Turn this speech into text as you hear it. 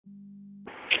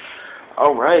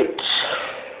Alright,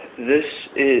 this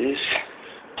is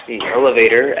the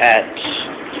elevator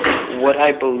at what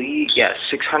I believe,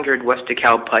 600 West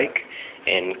Dekalb Pike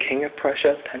in King of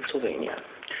Prussia, Pennsylvania.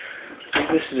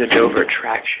 This is a Dover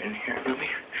attraction. Here, let me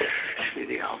show you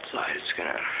the outside. It's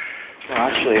gonna, well,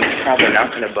 actually, it's probably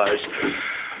not gonna buzz.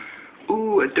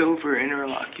 Ooh, a Dover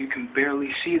interlock. You can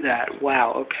barely see that.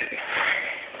 Wow, okay.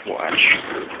 Watch.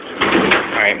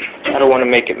 Alright, I don't want to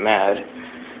make it mad.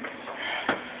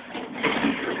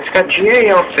 It's got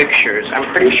GAL fixtures.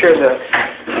 I'm pretty sure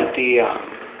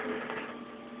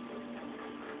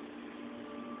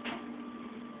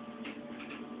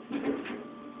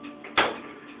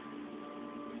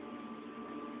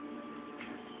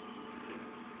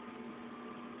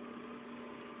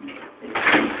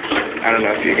I don't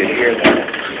know if you can hear that.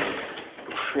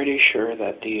 I'm pretty sure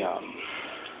that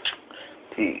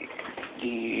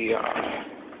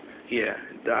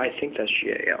I think that's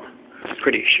GAL.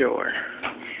 Pretty sure.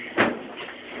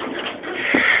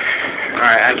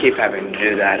 Alright, I keep having to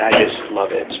do that. I just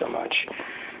love it so much.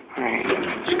 Alright,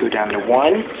 let's go down to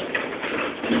 1.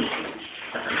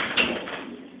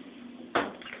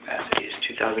 Capacity is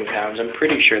 2,000 pounds. I'm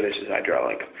pretty sure this is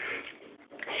hydraulic.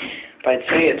 If I'd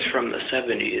say it's from the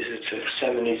 70s, it's a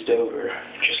 70s Dover,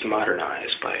 just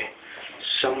modernized by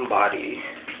somebody.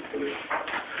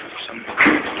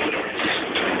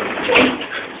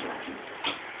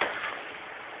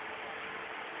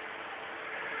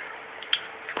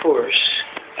 Of course,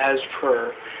 as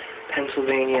per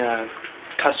Pennsylvania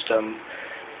custom,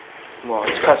 well,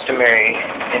 it's customary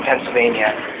in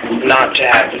Pennsylvania not to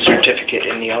have the certificate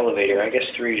in the elevator. I guess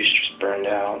 3 is just burned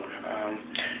out.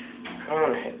 I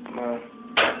want to hit, well,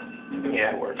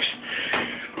 yeah, it works.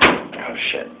 Oh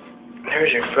shit.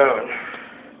 There's your phone.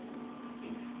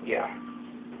 Yeah.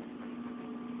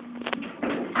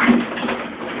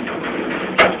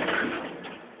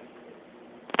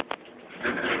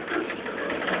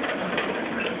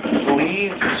 I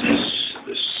believe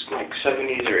this like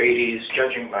 70s or 80s,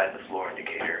 judging by the floor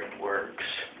indicator, it works.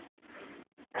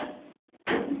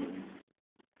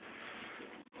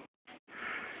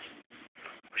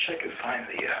 Wish I could find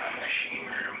the machine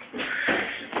room.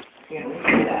 Yeah, look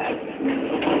at that.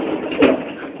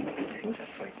 I think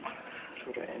that's like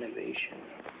sort of innovation.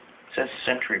 It says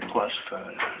Century Plus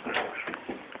phone.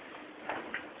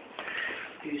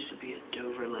 There used to be a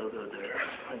Dover logo there.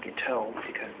 I could tell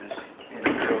because it's in a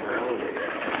Dover elevator.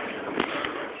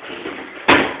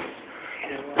 You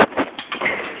know what?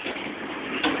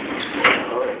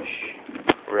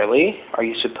 Really? Are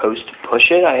you supposed to push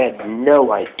it? I had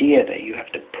no idea that you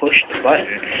have to push the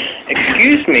button.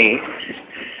 Excuse me.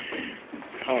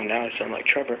 Oh, now I sound like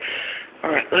Trevor.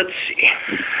 Alright, let's see.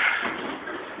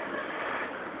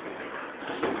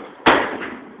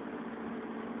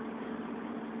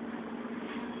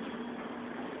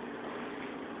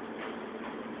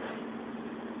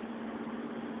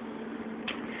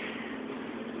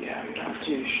 Yeah, I'm not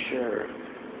too sure.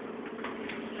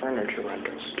 Furniture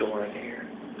rental store in here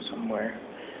somewhere.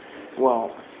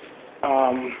 Well,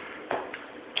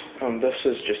 this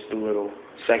is just the little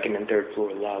 2nd and 3rd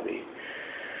floor lobby.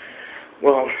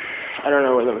 Well, I don't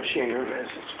know where the machine room is.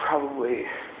 It's probably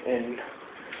in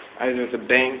either the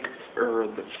bank or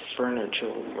the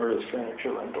furniture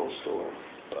rental store.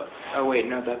 But oh wait,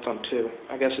 no, that's on 2.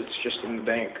 I guess it's just in the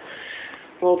bank.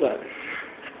 Well done.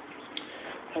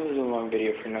 That was a long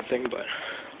video for nothing, but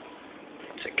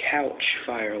it's a couch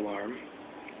fire alarm.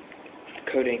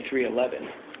 Coding 311.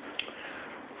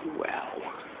 Wow.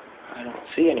 I don't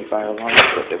see any fire alarms,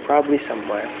 but they're probably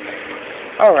somewhere.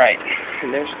 Alright.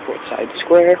 And there's the Portside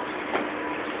Square.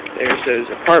 There's those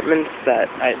apartments that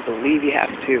I believe you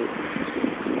have to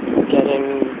get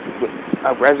in with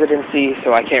a residency,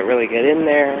 so I can't really get in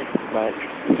there. But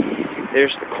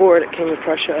there's the court at King of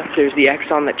Prussia. There's the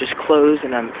Exxon that just closed,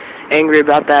 and I'm angry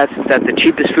about that since that's the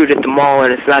cheapest food at the mall,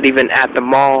 and it's not even at the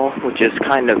mall, which is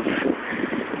kind of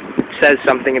says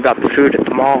something about the food at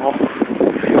the mall.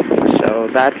 So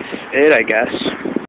that's it, I guess.